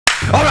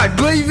Alright,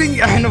 Blazing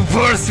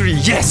Anniversary.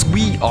 Yes,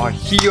 we are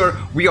here.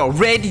 We are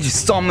ready to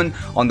summon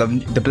on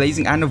the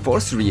Blazing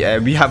Anniversary.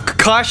 We have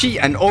Kakashi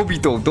and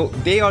Obito.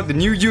 They are the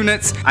new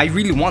units. I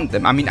really want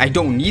them. I mean, I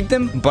don't need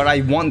them, but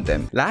I want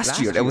them. Last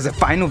year, there was a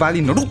final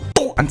valley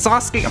Naruto and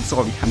Sasuke. I'm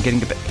sorry, I'm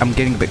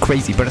getting a bit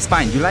crazy, but it's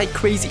fine. You like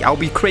crazy, I'll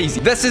be crazy.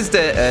 This is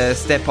the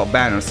step up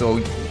banner, so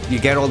you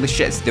get all the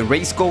shits. The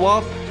rates go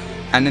up,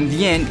 and in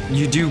the end,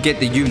 you do get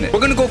the unit.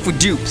 We're gonna go for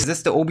dupes. This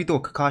is the Obito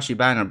Kakashi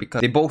banner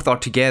because they both are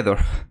together.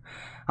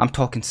 I'm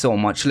talking so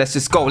much. Let's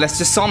just go. Let's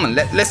just summon.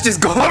 Let's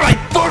just go. All right,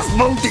 first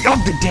multi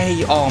of the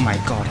day. Oh my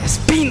god, it's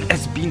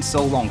been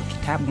so long.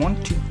 Tab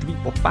 1, 2, 3,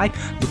 4, 5.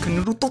 Look at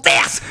Naruto's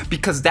ass,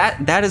 because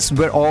that is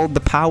where all the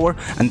power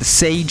and the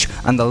sage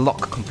and the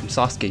luck come from.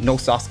 Sasuke, no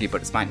Sasuke,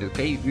 but it's fine.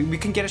 Okay, we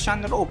can get a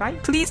Shandero,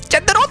 right? Please,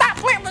 Shandero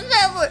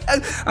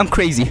that. I'm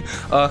crazy.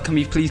 Can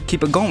we please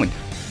keep it going?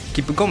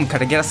 Keep it going.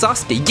 Can I get a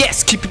Sasuke?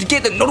 Yes, keep it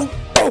together,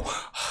 Naruto.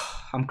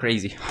 I'm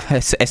crazy.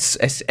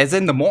 It's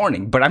in the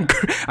morning, but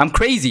I'm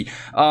crazy.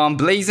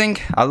 Blazing.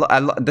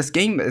 This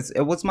game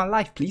it was my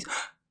life. Please,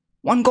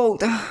 1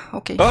 gold.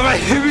 Okay. All right,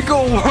 here we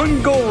go.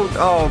 1 gold.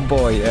 Oh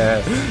boy.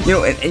 You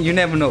know, and you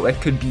never know. It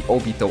could be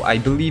Obito. I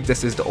believe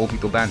this is the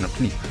Obito banner.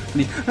 Please.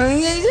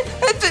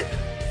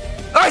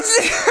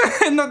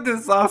 Not the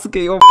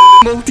Sasuke. Oh,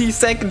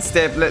 multi-second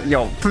step.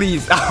 Yo,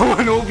 please. I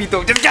want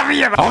Obito. Just get me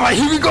here. Alright,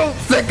 here we go.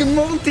 Second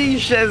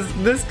multi-shes.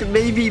 This could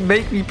maybe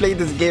make me play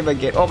this game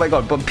again. Oh my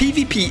god. But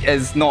PvP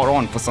is not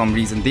on for some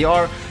reason. They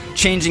are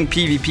changing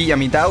PvP. I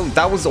mean,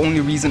 that was the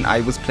only reason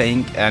I was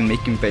playing and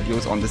making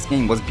videos on this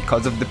game, was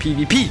because of the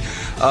PvP.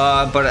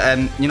 But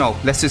you know,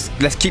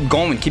 let's keep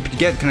going. Keep it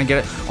together. Can I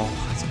get it? Oh,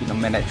 it's been a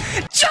minute.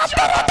 Shut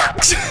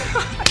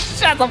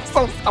up.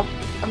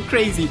 I'm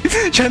crazy.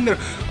 Shandero,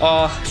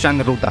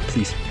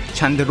 please.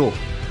 Shandero.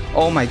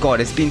 Oh my god,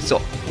 it's been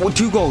so...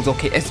 2 goals,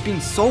 okay. It's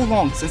been so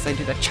long since I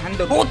did a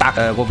Shandero. What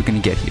are we gonna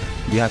get here?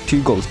 We have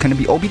 2 goals. Can it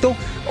be Obito?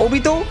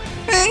 Obito?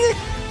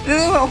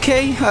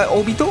 Okay,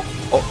 Obito?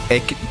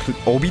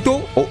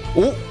 Obito?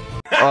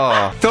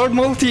 Third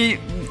multi...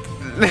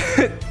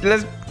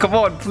 Let's... Come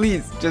on,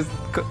 please. Just...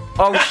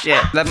 Oh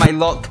shit. Let my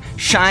luck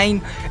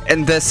shine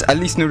in this, at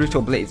least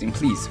Naruto Blazing,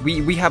 please.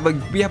 We have a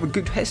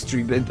good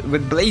history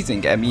with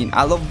Blazing. I mean,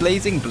 I love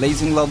Blazing.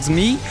 Blazing loves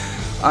me.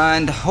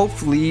 And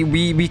hopefully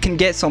we can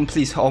get some,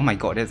 please. Oh my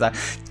god, there's a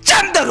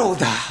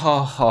Chandaroda.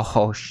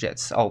 Oh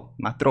shit. Oh,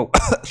 my throat.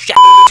 Shit.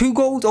 2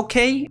 goals,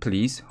 okay.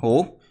 Please.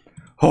 Oh,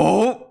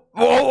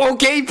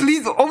 okay,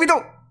 please.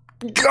 Obito.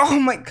 Oh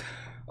my...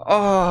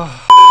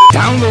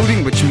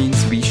 Downloading, which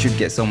means we should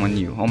get someone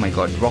new. Oh my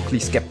god, Rock Lee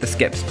skip the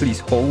skips. Please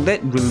hold it,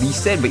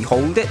 release it. Wait,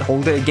 hold it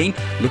again.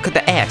 Look at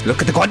the ass,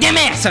 look at the goddamn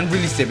ass, and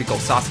release it. We go,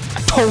 Sasuke.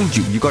 I told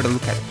you, you gotta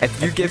look at it.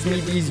 If you give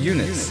me these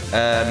units,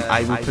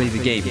 I will play the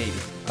game.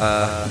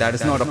 That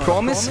is not a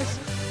promise,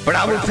 but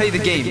I will play the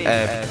game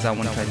because I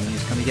want to try the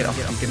news. Can we get off?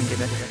 I'm gonna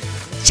get it.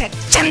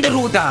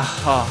 Chandaroda.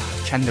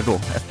 Chandero.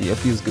 It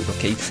feels good.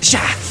 Okay.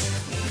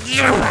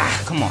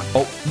 Come on.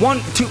 Oh,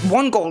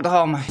 1 gold.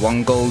 Oh my.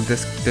 1 gold.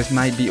 This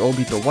might be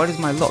Obito. What is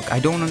my luck? I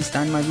don't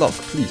understand my luck.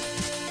 Please.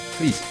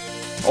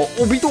 Oh,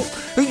 Obito.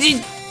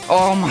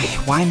 Oh my.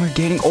 Why am I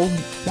getting old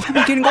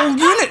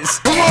units?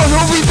 Come on,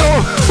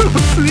 Obito.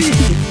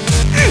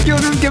 Please. Yo,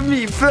 this give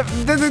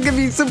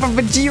me Super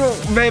Vegito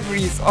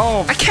memories.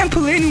 Oh, I can't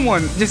pull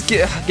anyone. Just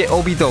get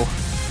Obito.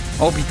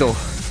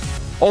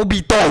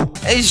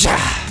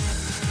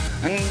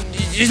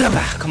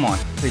 Come on,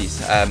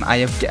 please. I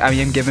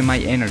am giving my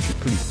energy,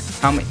 please.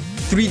 How many?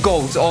 3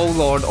 goals. Oh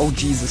lord. Oh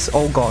Jesus.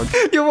 Oh god.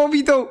 Yo,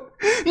 Obito.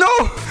 No.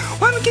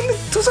 Why am I getting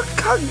to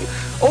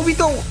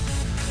Obito?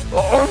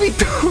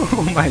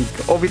 Oh my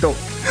god.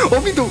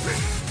 Obito.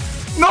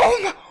 No.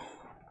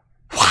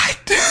 What?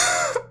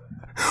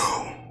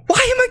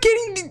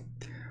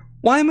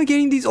 Why am I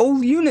getting these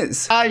old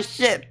units? Ah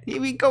shit, here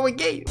we go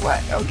again.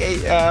 What? Okay,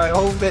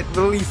 hold it,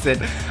 release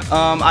it.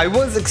 I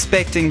was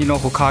expecting, you know,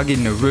 Hokage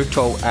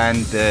Naruto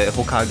and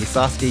Hokage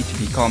Sasuke to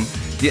become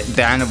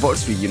the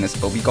anniversary units,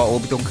 but we got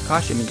Obito and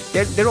Kakashi. I mean,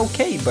 they're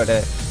okay, but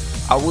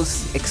I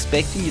was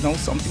expecting, you know,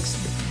 something.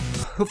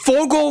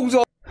 4 goals.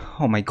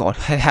 Oh my god,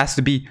 it has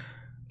to be.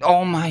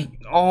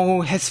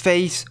 Oh, his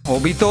face.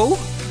 Obito.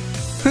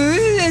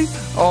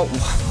 Oh,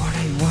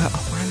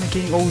 why am I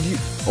getting old?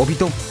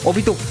 Obito.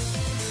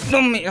 No,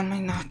 am I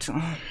not?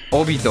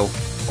 Obito.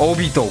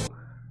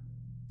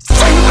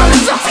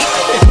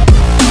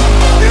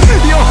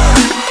 Yo,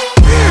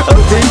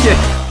 I'll take it.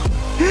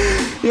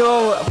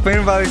 Yo,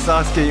 Final Valley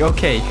Sasuke.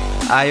 Okay,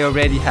 I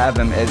already have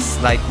him.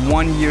 It's like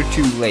 1 year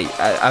too late.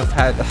 I've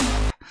had.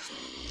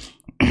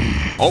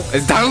 Oh,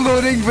 it's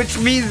downloading, which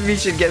means we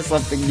should get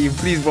something new.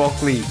 Please,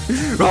 Rock Lee.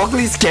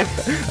 Skip.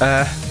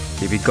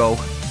 Here we go.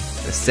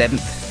 The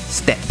 7th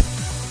step.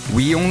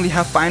 We only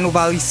have Final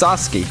Valley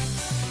Sasuke.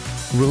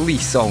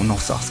 Release. Oh no,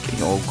 Sasuke.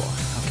 Oh god.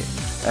 Okay.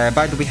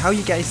 By the way, how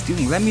you guys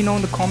doing? Let me know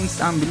in the comments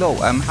down below.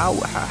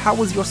 How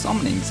was your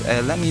summonings?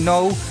 Let me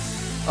know.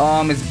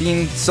 It's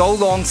been so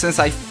long since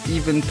I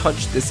even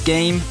touched this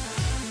game.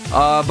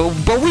 But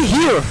we're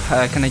here.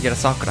 Can I get a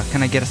Sakura?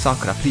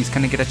 Please,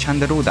 can I get a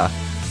Chandaroda?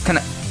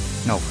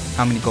 No.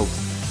 How many goals?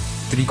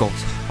 3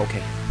 goals.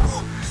 Okay.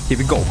 Here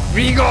we go.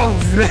 3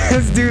 goals.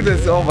 Let's do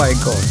this. Oh my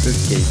god.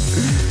 This game.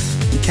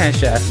 You can't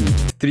shaft me.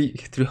 3.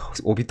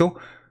 Obito. Obito!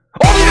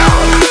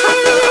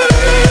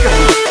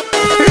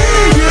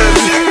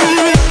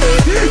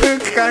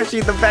 Kakashi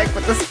in the back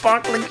with the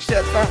sparkling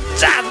shit.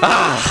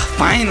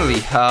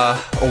 Finally.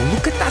 Oh,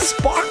 look at that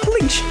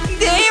sparkling shit.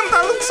 Damn,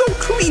 that looks so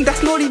clean.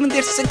 That's not even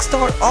their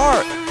 6-star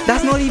art.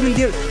 That's not even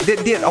their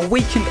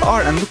awakened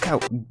art. And look how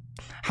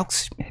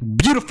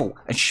beautiful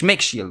and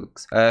schmexy it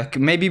looks.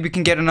 Maybe we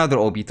can get another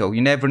Obito.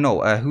 You never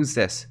know. Who's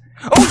this?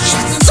 Oh,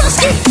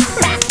 Sasuke!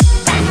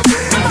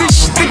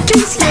 the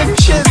KCM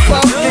shit,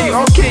 Sasuke.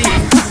 Okay.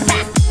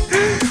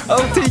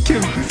 I'll take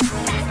him.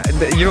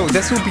 You know,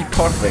 this would be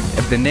perfect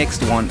if the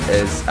next one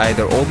is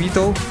either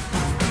Obito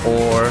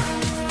or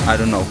I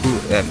don't know who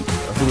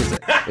is it?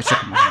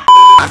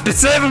 After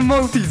 7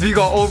 multis, we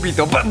got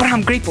Obito. But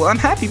I'm grateful. I'm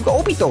happy we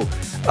got Obito.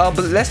 But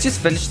let's just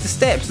finish the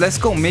steps. Let's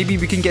go. Maybe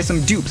we can get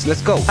some dupes.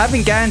 Let's go.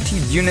 Having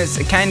guaranteed units,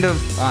 it kind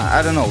of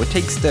I don't know. It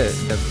takes the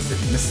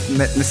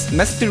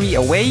mystery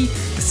away,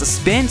 the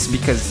suspense,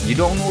 because you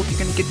don't know if you're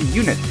gonna get the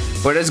unit.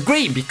 But it's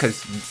great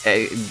because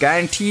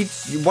guaranteed.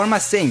 What am I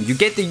saying? You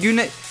get the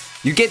unit.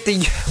 You get the.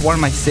 What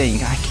am I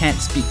saying? I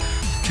can't speak.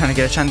 I'm trying to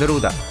get a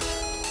Chandaruda.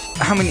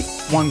 How many?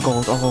 1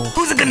 gold. Oh,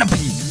 who's it gonna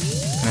be?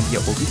 Gonna be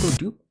a Obito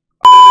dupe?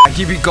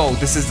 Here we go.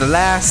 This is the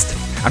last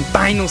and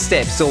final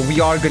step. So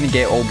we are gonna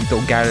get Obito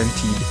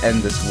guaranteed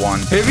in this one.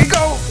 Here we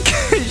go.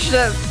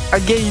 Shit.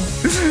 Again.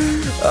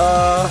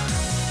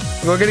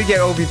 We're gonna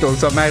get Obito,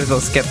 so I might as well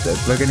skip this.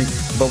 We're gonna.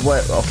 But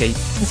what? Okay.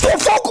 4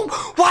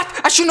 what?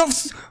 I should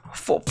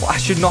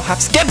not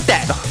have skipped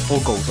that. 4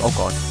 goals. Oh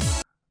god.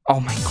 Oh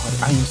my god.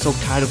 I am so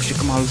tired of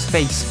Shikamaru's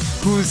face.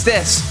 Who's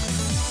this?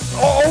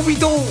 Oh,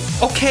 Obito.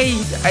 Okay.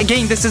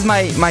 Again, this is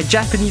my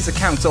Japanese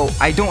account, so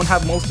I don't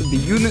have most of the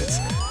units.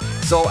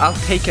 So I'll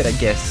take it, I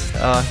guess.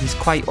 He's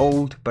quite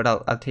old, but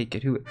I'll take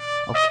it. Who?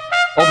 Okay.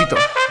 Obito.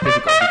 Here we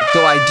go.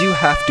 So I do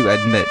have to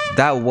admit,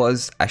 that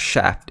was a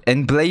shaft.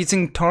 In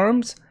blazing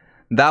terms,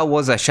 that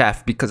was a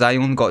shaft because I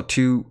only got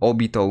 2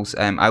 Obitos.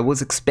 I was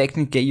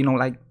expecting to get, you know,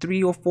 like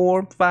 3 or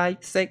 4, 5,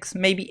 6,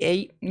 maybe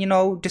 8, you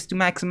know, just to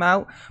max them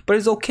out. But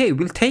it's okay,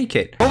 we'll take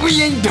it. But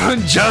we ain't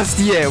done just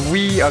yet.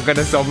 We are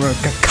gonna summon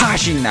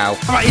Kakashi now.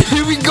 Alright,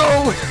 here we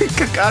go.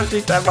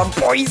 Kakashi time, my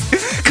boys.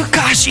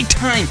 Kakashi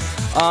time.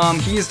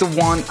 He is the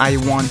one I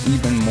want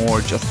even more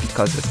just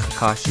because it's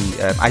Kakashi.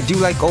 I do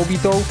like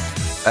Obito,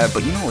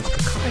 but you know, it's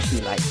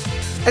Kakashi, like.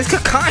 It's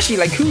Kakashi,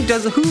 like who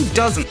doesn't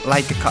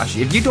like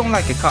Kakashi? If you don't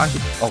like Kakashi,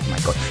 oh my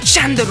god.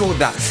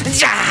 Shandaroda!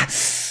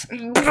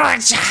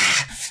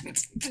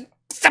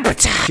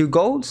 2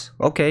 golds?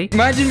 Okay.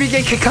 Imagine we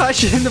get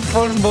Kakashi in the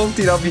first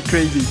multi, that'll be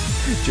crazy.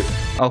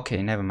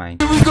 Okay, never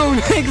mind. Here we go,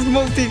 next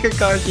multi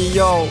Kakashi,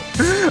 yo.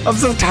 I'm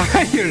so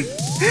tired.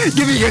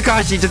 Give me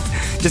Kakashi,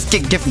 just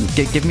give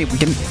me.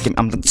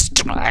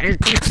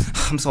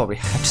 I'm sorry, I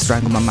have to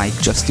strangle my mic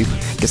just to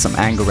get some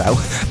anger out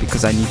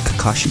because I need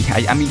Kakashi.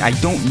 I mean, I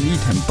don't need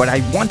him, but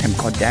I want him,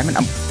 goddammit.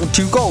 I'm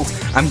 2 goals.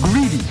 I'm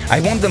greedy.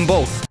 I want them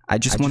both. I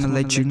just want to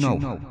let you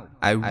know,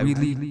 I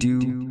really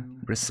do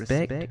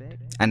respect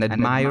and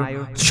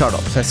admire. Shut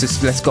up.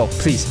 Let's go,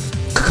 please.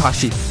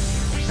 Kakashi.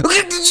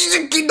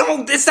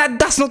 No,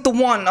 that's not the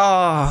one.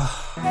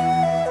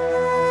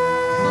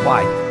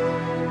 Why?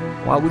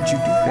 Why would you do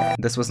that?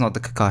 This was not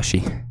the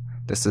Kakashi.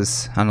 This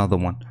is another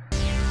one.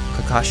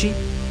 Kakashi?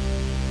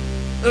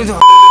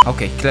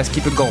 Okay, let's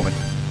keep it going.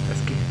 Let's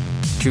get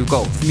 2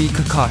 goals. Me,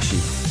 Kakashi.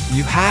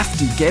 You have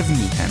to give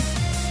me him.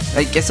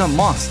 Like, it's a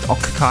must. Oh,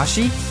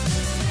 Kakashi?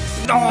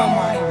 Oh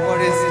my, what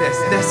is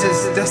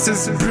this? This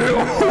is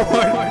bro.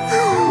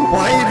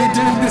 Why are they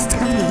doing this to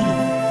me?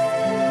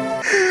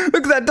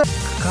 Look at that.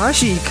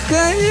 Kakashi.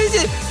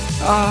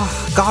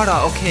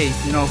 Gaara, okay.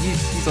 You know,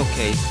 he's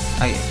okay.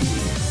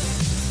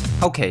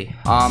 Okay,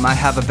 I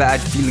have a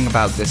bad feeling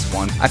about this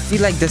one. I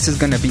feel like this is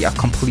gonna be a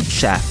complete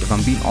shaft, if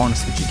I'm being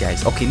honest with you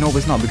guys. Okay, no,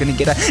 it's not. We're gonna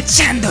get a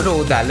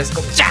Chandaroda. Let's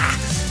go.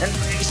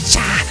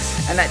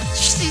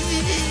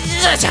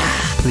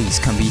 Please,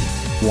 can be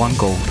 1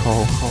 gold.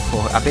 Oh,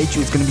 I bet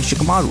you it's gonna be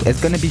Shikamaru. It's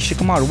gonna be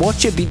Shikamaru.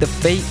 Watch it be the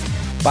fate.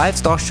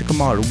 5-star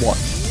Shikamaru.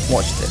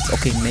 Watch this.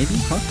 Okay, maybe,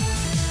 huh?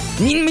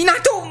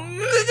 Minato!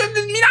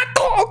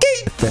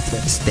 Okay!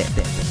 Step.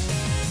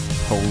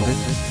 Hold it.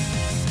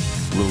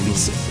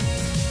 Release it.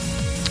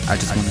 I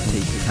just want to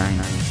take time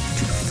to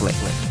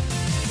reflect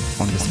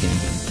on this game.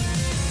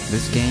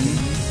 This game,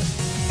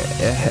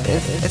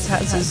 it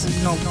has its,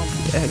 you know,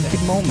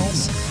 good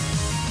moments.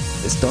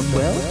 It's done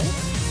well,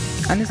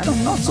 and it's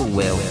done not so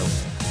well.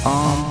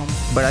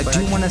 But I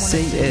do want to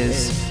say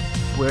is,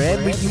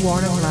 wherever you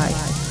are in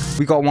life,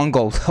 we got 1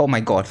 gold. Oh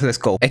my god, let's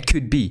go. It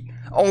could be.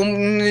 Oh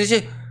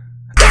shit.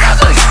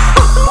 Let's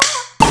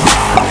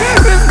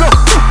go.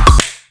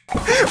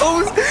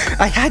 Oh,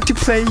 I had to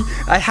play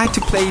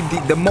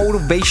the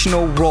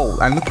motivational role,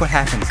 and look what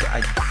happens.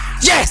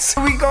 Yes!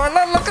 We go.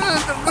 Look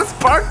at the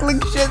sparkling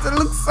shit. It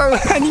looks so.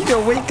 I need to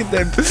awaken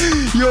them.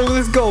 Yo,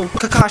 let's go.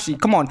 Kakashi,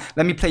 come on.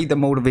 Let me play the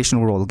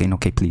motivational role again.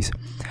 Okay, please.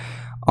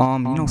 You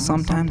know,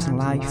 sometimes in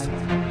life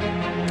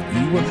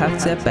you will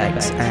have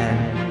setbacks,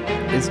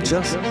 and it's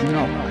just, you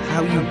know,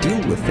 how you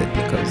deal with it,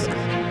 because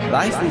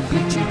life will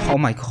beat you. Oh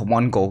my god,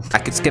 one goal. I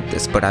could skip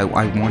this, but I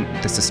want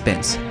the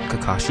suspense.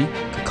 Kakashi?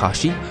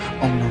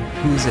 Oh no,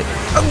 who is it?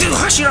 Oh, dude,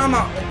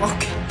 Hashirama!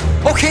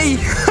 Okay.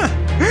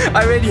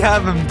 I already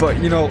have him,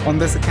 but you know, on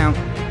this account,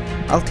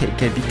 I'll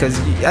take it, because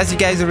as you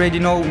guys already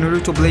know,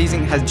 Naruto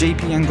Blazing has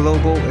JP and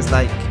Global. Is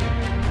like,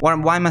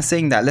 why am I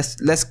saying that?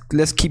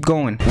 Let's keep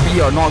going.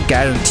 We are not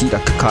guaranteed a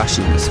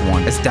Kakashi in this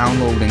one. It's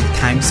downloading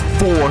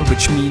 ×4,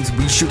 which means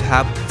we should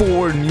have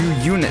 4 new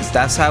units.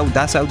 That's how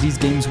these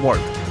games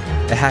work.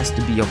 It has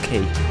to be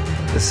okay.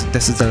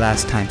 This is the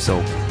last time,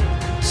 so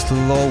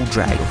slow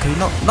drag, okay?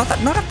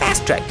 Not a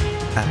fast drag.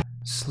 A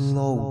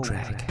slow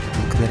drag.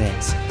 Look at that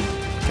ass.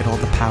 Get all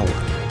the power.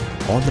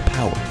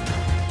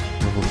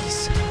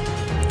 Release.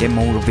 Get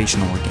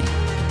motivational again.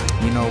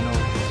 You know,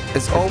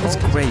 it's always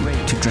great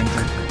to drink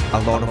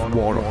a lot of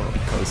water,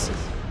 because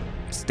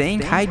staying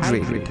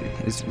hydrated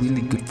is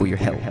really good for your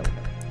health.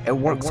 It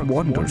works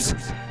wonders.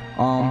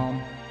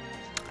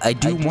 I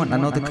do want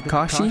another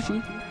Kakashi,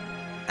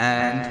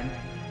 and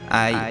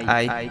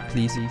I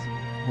please.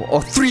 Oh,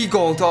 3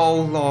 gold.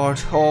 Oh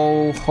lord.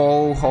 Oh.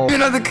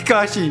 Another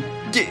Kakashi.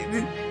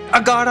 I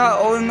gotta.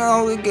 Oh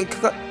no.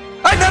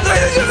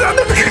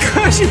 Another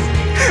Kakashi.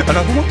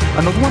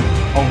 Another one.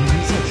 Oh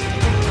Jesus.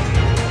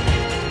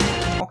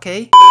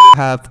 Okay. I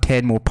have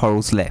 10 more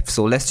pearls left,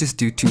 so let's just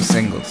do 2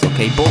 singles.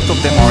 Okay, both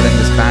of them are in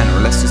this banner.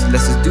 Let's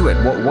just do it.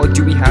 What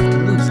do we have to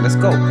lose? Let's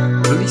go.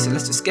 Release it.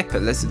 Let's just skip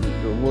it.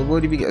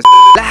 What do we get?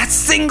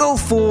 Last single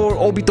for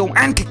Obito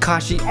and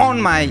Kakashi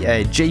on my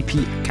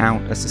JP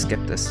account. Let's just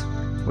skip this.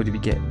 What do we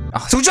get?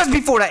 Oh, so just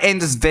before I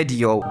end this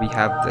video, we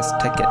have this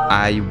ticket.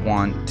 I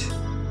want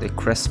the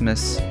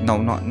Christmas. No,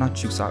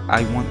 not you, sorry.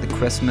 I want the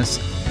Christmas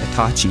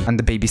Itachi and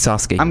the baby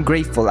Sasuke. I'm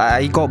grateful.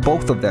 I got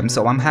both of them,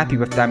 so I'm happy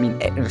with that. I mean,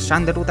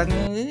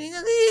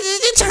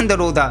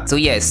 so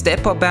yeah,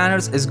 step up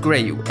banners is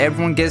great.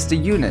 Everyone gets the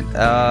unit.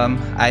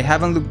 I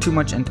haven't looked too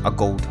much into a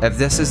gold. If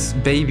this is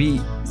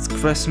baby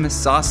Christmas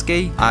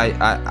Sasuke,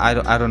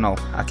 I don't know.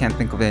 I can't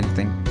think of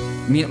anything.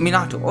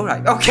 Minato.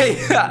 Alright, okay.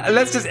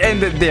 Let's just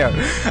end it there.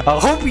 I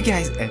hope you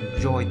guys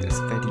enjoyed this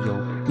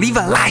video. Leave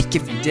a like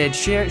if you did.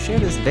 Share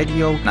this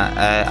video.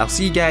 I'll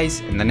see you guys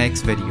in the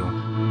next video.